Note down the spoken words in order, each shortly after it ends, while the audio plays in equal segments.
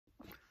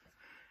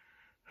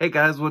Hey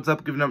guys, what's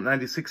up? Giving Up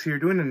 96 here,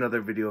 doing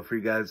another video for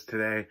you guys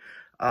today.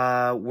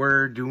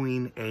 We're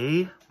doing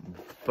a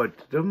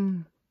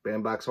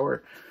Bandbox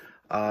Horror.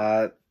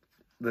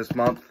 This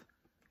month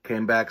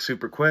came back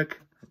super quick.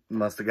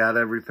 Must have got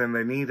everything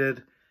they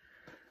needed.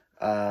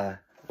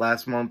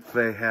 Last month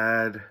they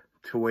had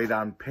to wait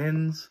on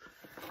pins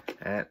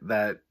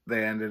that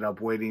they ended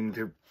up waiting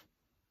to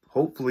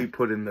hopefully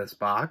put in this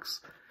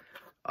box.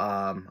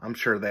 I'm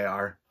sure they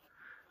are.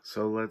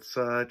 So let's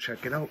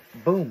check it out.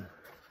 Boom.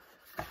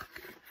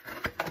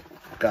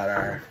 Got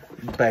our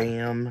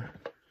BAM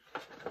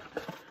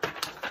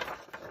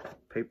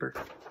paper.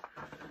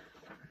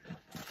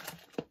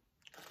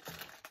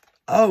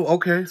 Oh,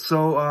 okay.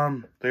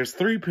 So, there's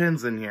 3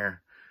 pins in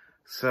here.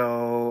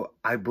 So,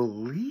 I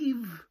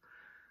believe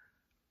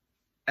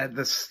at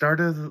the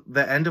start of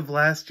the end of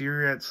last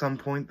year, at some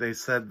point, they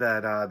said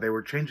that they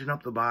were changing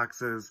up the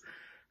boxes.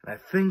 And I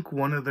think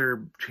one of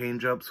their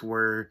change-ups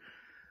were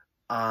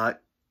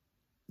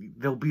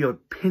there'll be a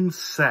pin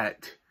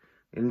set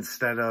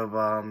instead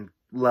of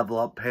level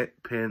up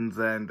pins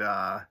and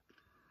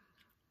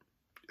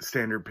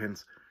standard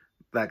pins,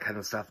 that kind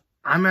of stuff.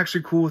 I'm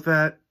actually cool with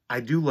that. I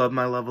do love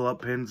my level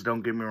up pins,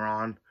 don't get me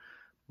wrong,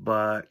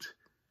 but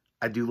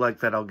I do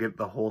like that I'll get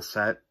the whole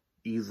set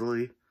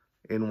easily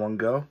in one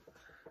go.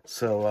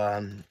 So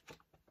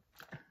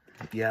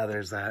yeah,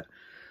 there's that.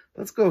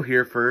 Let's go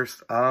here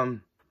first.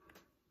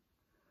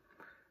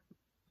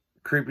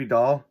 Creepy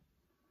doll.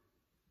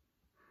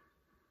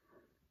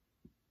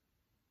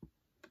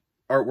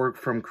 Artwork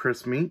from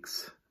Chris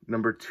Meeks,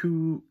 number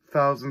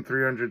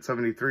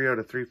 2,373 out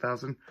of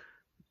 3,000.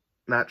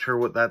 Not sure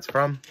what that's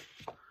from.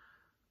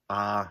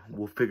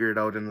 We'll figure it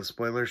out in the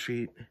spoiler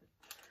sheet.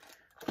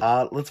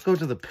 Let's go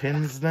to the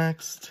pins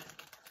next.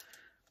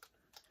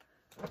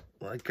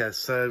 Like I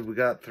said, we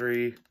got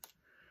 3.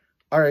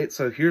 Alright,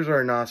 so here's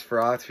our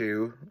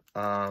Nosferatu.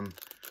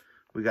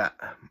 We got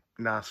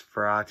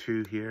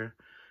Nosferatu here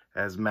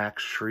as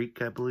Max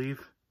Shriek, I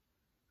believe.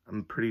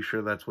 I'm pretty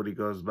sure that's what he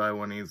goes by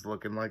when he's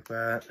looking like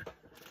that.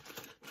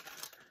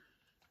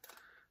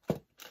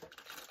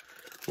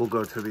 We'll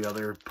go to the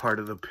other part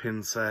of the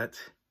pin set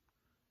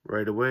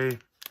right away.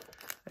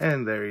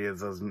 And there he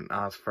is as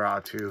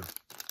Nosferatu.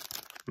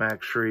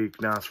 Max Shriek,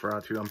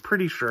 Nosferatu. I'm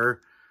pretty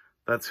sure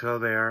that's how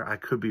they are. I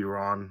could be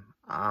wrong.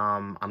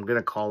 I'm going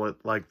to call it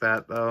like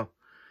that, though,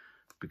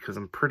 because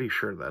I'm pretty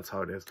sure that's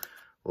how it is.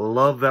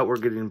 Love that we're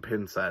getting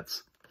pin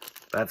sets.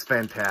 That's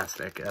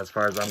fantastic as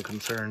far as I'm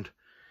concerned.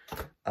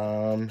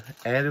 And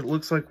it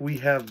looks like we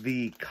have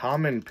the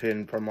common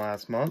pin from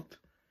last month,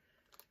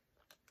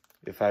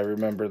 if I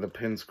remember the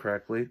pins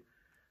correctly.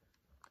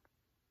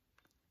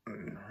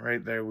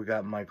 Right there we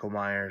got Michael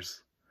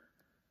Myers.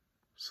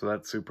 So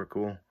that's super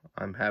cool.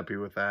 I'm happy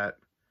with that.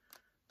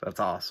 That's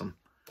awesome.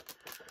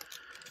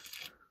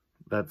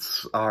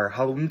 That's our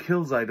Halloween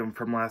Kills item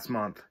from last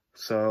month.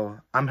 So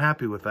I'm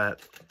happy with that.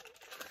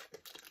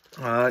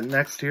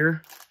 Next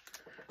here,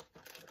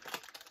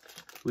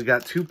 we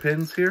got 2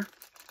 pins here.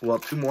 Well,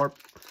 2 more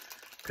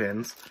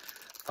pins.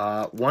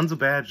 One's a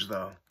badge,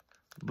 though.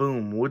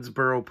 Boom.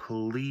 Woodsboro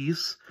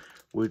Police,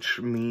 which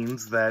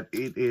means that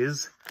it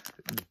is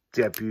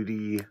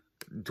Deputy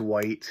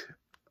Dwight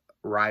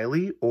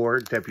Riley or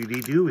Deputy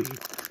Dewey.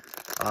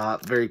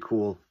 Very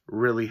cool.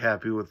 Really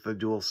happy with the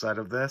dual set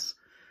of this.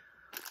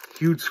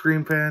 Huge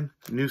Scream fan.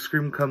 New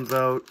Scream comes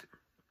out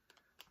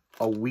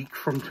a week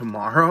from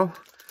tomorrow.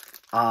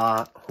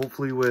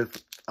 Hopefully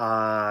with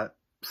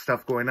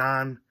stuff going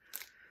on,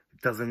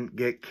 doesn't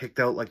get kicked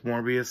out like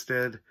Morbius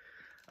did.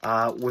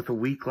 With a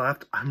week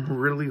left, I'm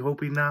really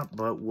hoping not,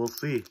 but we'll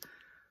see.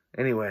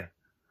 Anyway,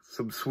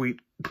 some sweet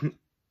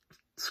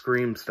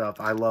Scream stuff.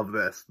 I love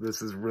this.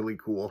 This is really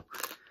cool.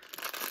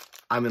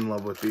 I'm in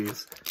love with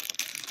these.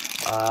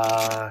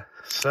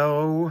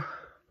 So,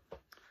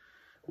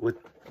 with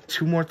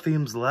 2 more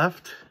themes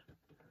left,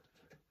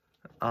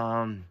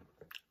 I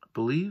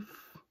believe...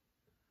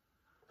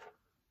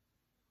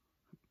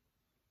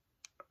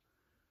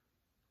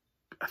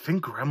 I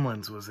think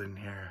Gremlins was in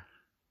here.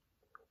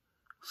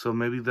 So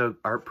maybe the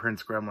art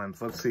print's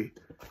Gremlins. Let's see.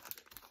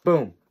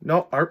 Boom.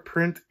 No, art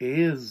print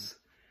is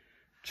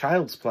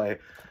Child's Play.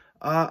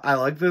 I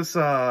like this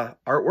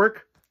artwork.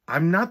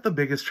 I'm not the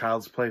biggest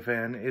Child's Play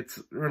fan. It's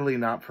really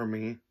not for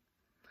me.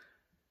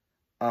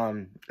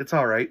 It's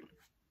alright.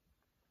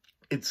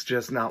 It's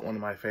just not one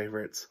of my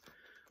favorites.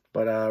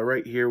 But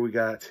right here we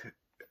got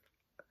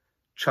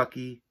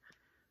Chucky,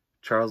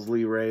 Charles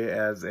Lee Ray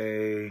as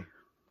a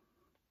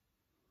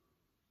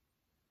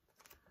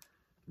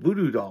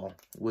voodoo doll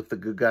with the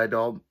Good Guy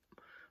doll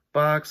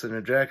box and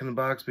a Jack in the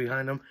Box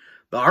behind him.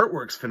 The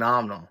artwork's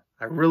phenomenal.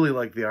 I really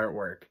like the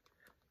artwork.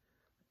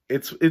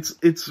 It's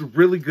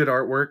really good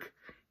artwork.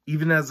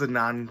 Even as a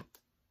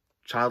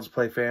non-Child's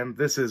Play fan,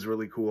 this is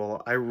really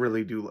cool. I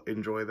really do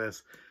enjoy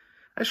this.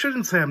 I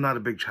shouldn't say I'm not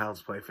a big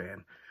Child's Play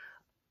fan.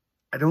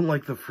 I don't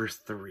like the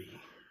first 3.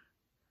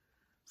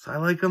 So I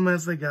like them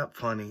as they got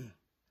funny.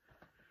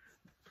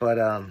 But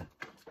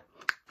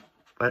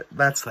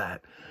that's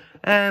that.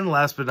 And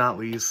last but not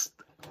least,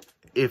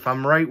 if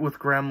I'm right with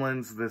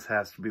Gremlins, this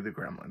has to be the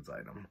Gremlins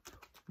item.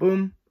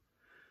 Boom.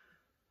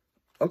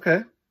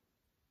 Okay.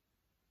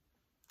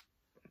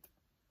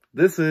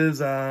 This is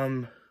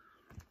Joe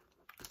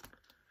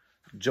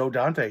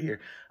Dante here.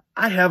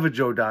 I have a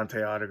Joe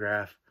Dante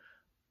autograph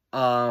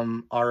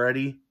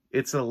already.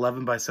 It's an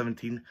 11 by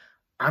 17.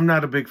 I'm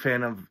not a big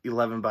fan of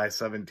 11 by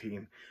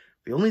 17.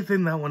 The only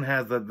thing that one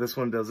has that this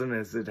one doesn't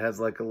is it has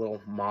like a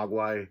little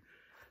Mogwai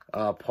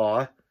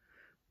paw.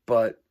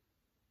 But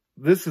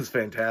this is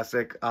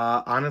fantastic.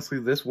 Honestly,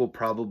 this will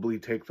probably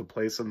take the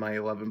place of my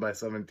 11 by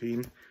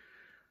 17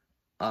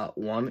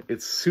 one.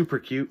 It's super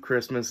cute,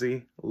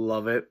 Christmassy.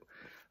 Love it.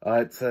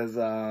 It says,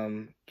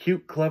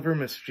 cute, clever,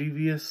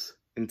 mischievous,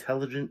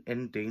 intelligent,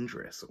 and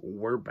dangerous.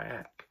 We're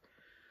back.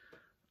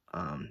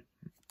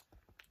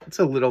 It's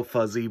a little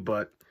fuzzy,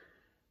 but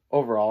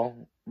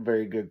overall,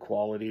 very good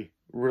quality.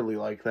 Really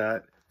like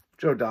that.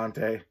 Joe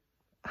Dante.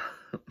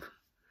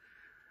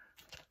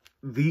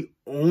 The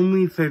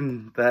only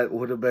thing that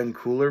would have been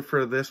cooler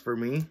for this for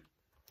me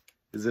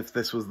is if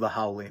this was The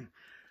Howling.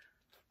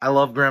 I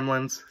love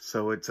Gremlins,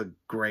 so it's a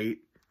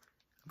great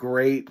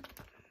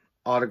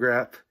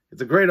autograph.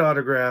 It's a great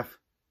autograph,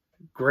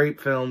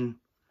 great film.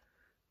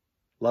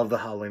 Love The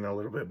Howling a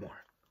little bit more.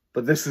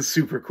 But this is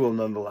super cool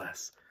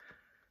nonetheless.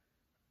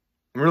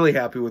 I'm really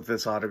happy with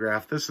this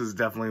autograph. This is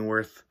definitely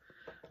worth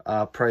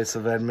price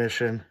of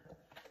admission.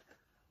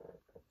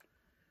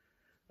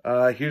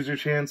 Here's your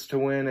chance to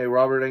win a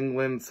Robert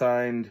Englund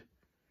signed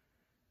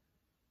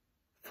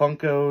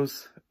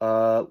Funkos,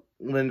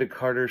 Linda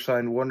Carter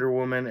signed Wonder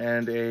Woman,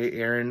 and a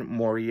Erin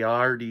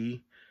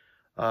Moriarty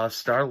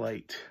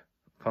Starlight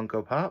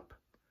Funko Pop.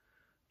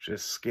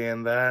 Just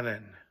scan that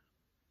and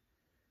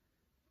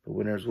the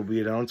winners will be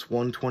announced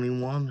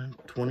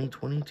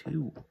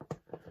 1/21/2022.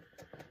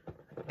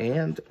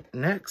 And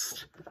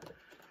next,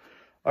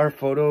 our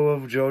photo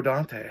of Joe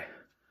Dante.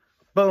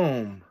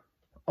 Boom.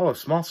 Oh,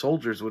 Small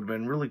Soldiers would have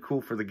been really cool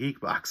for the Geek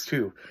Box,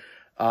 too.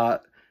 Joe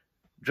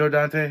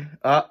Dante.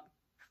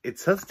 It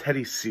says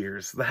Teddy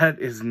Sears. That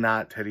is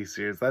not Teddy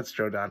Sears. That's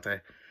Joe Dante.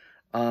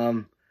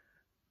 And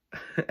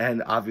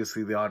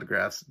obviously the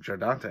autographs, Joe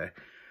Dante.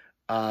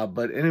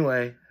 But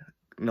anyway,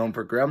 known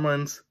for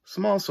Gremlins,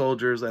 Small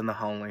Soldiers, and The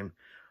Howling.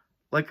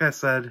 Like I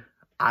said,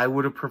 I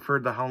would have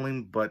preferred The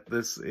Howling, but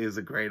this is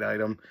a great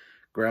item.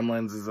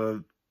 Gremlins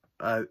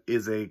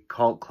is a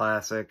cult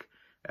classic.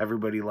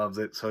 Everybody loves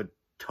it, so it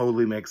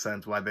totally makes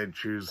sense why they'd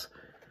choose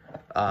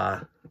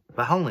The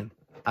Howling.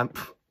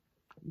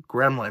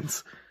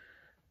 Gremlins.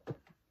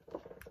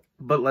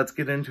 But let's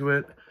get into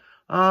it.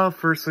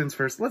 First things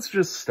first, let's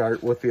just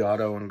start with the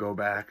auto and go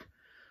back.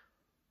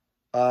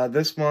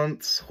 This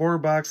month's horror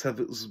box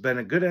has been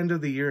a good end of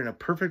the year in a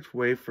perfect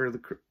way for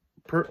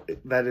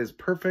that is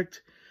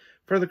perfect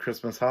for the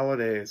Christmas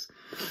holidays.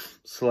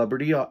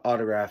 Celebrity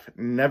autograph.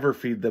 Never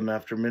feed them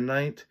after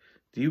midnight.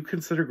 Do you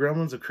consider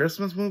Gremlins a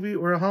Christmas movie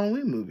or a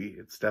Halloween movie?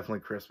 It's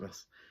definitely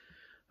Christmas.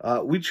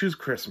 We choose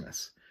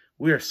Christmas.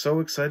 We are so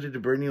excited to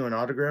bring you an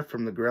autograph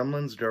from the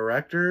Gremlins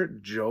director,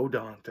 Joe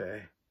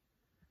Dante.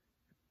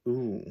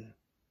 Ooh.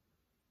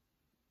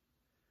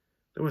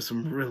 There was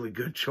some really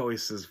good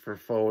choices for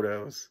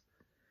photos.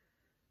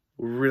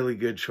 Really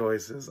good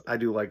choices. I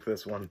do like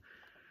this one.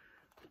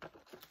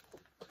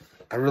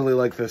 I really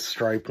like this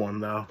stripe one,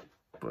 though.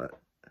 But,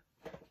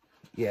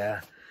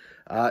 yeah.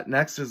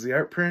 Next is the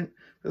art print.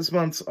 This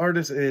month's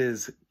artist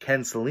is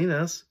Ken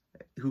Salinas,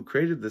 who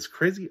created this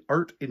crazy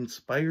art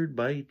inspired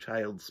by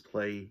Child's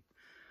Play.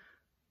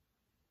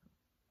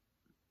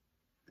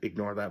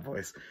 Ignore that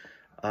voice.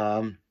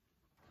 Like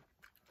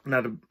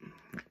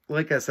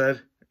I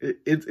said,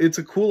 it's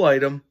a cool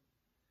item.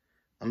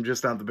 I'm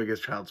just not the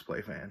biggest Child's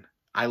Play fan.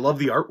 I love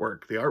the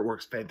artwork. The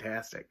artwork's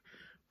fantastic.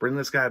 Bring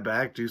this guy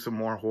back, do some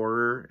more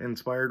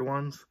horror-inspired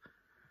ones.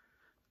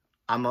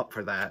 I'm up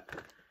for that.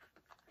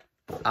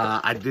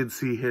 I did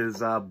see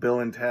his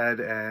Bill and Ted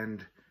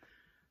and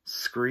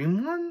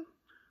Scream one.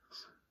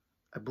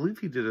 I believe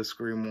he did a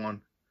Scream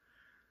one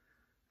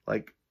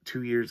like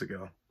 2 years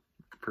ago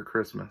for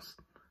Christmas.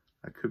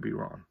 I could be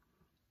wrong,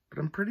 but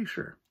I'm pretty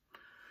sure.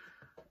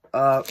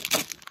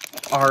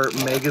 Our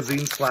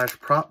magazine /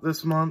 prop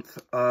this month.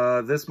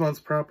 This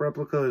month's prop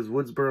replica is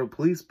Woodsboro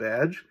Police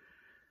badge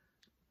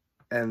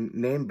and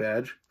name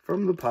badge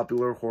from the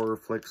popular horror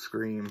flick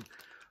Scream,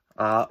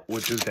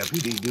 which is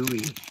Deputy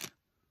Dewey.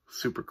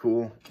 Super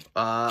cool.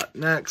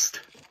 Next.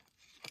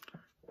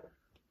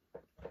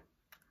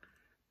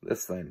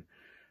 This thing.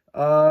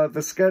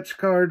 The sketch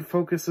card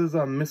focuses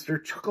on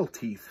Mr.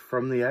 Chuckleteeth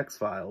from the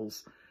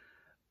X-Files,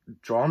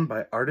 drawn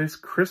by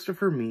artist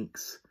Christopher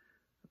Meeks.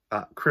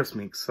 Chris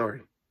Meeks,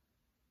 sorry.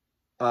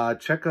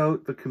 Check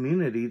out the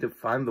community to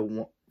find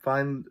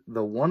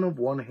the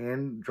one-of-one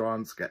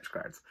hand-drawn sketch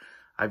cards.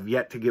 I've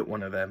yet to get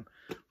one of them,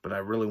 but I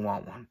really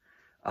want one.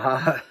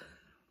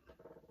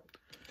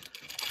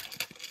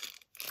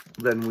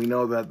 Then we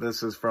know that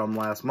this is from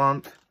last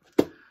month,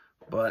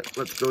 but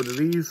let's go to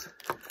these.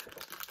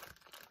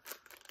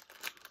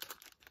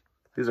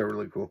 These are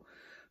really cool.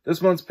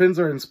 This month's pins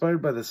are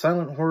inspired by the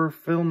silent horror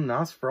film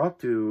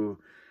Nosferatu.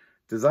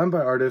 Designed by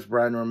artist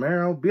Brian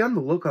Romero. Be on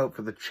the lookout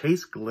for the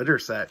Chase glitter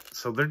set.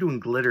 So they're doing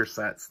glitter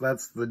sets.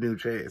 That's the new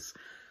Chase.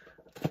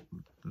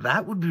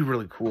 That would be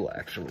really cool,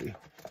 actually.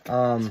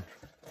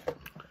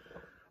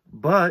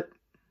 But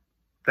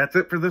that's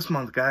it for this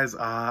month, guys.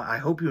 I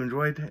hope you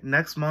enjoyed.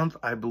 Next month,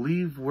 I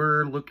believe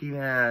we're looking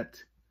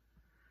at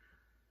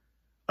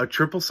a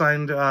triple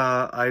signed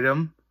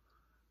item,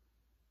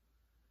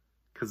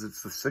 because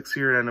it's the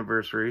 6-year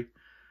anniversary.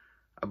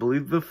 I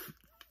believe the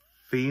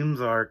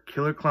themes are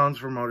Killer Clowns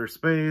from Outer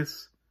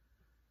Space,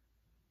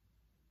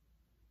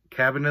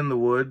 Cabin in the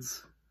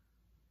Woods,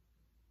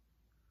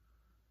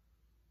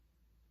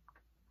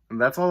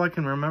 and that's all I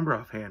can remember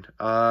offhand.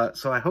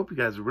 So I hope you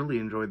guys really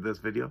enjoyed this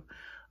video.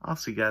 I'll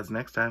see you guys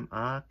next time.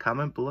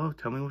 Comment below.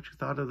 Tell me what you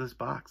thought of this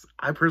box.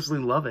 I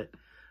personally love it.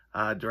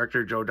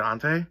 Director Joe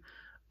Dante.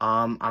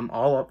 I'm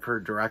all up for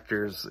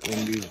directors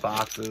in these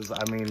boxes.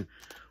 I mean,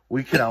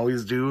 we can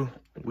always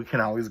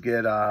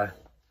get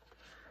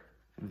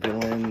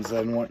villains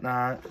and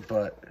whatnot,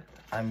 but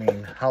I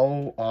mean,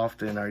 how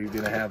often are you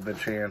gonna have the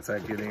chance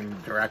at getting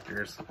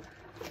directors?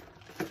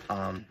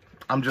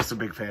 I'm just a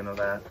big fan of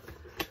that.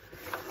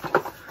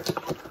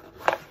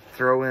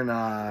 Throw in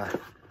Don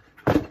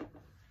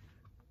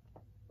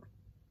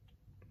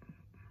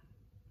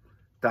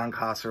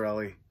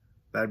Coscarelli.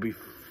 That'd be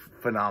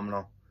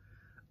phenomenal.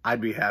 I'd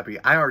be happy.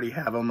 I already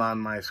have him on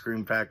my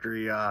Scream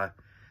Factory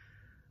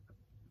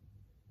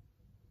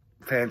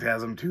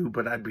Phantasm 2,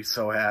 but I'd be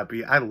so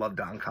happy. I love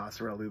Don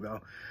Coscarelli,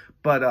 though.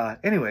 But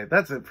anyway,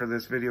 that's it for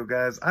this video,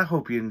 guys. I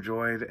hope you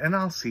enjoyed, and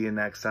I'll see you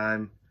next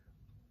time.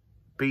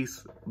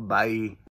 Peace. Bye.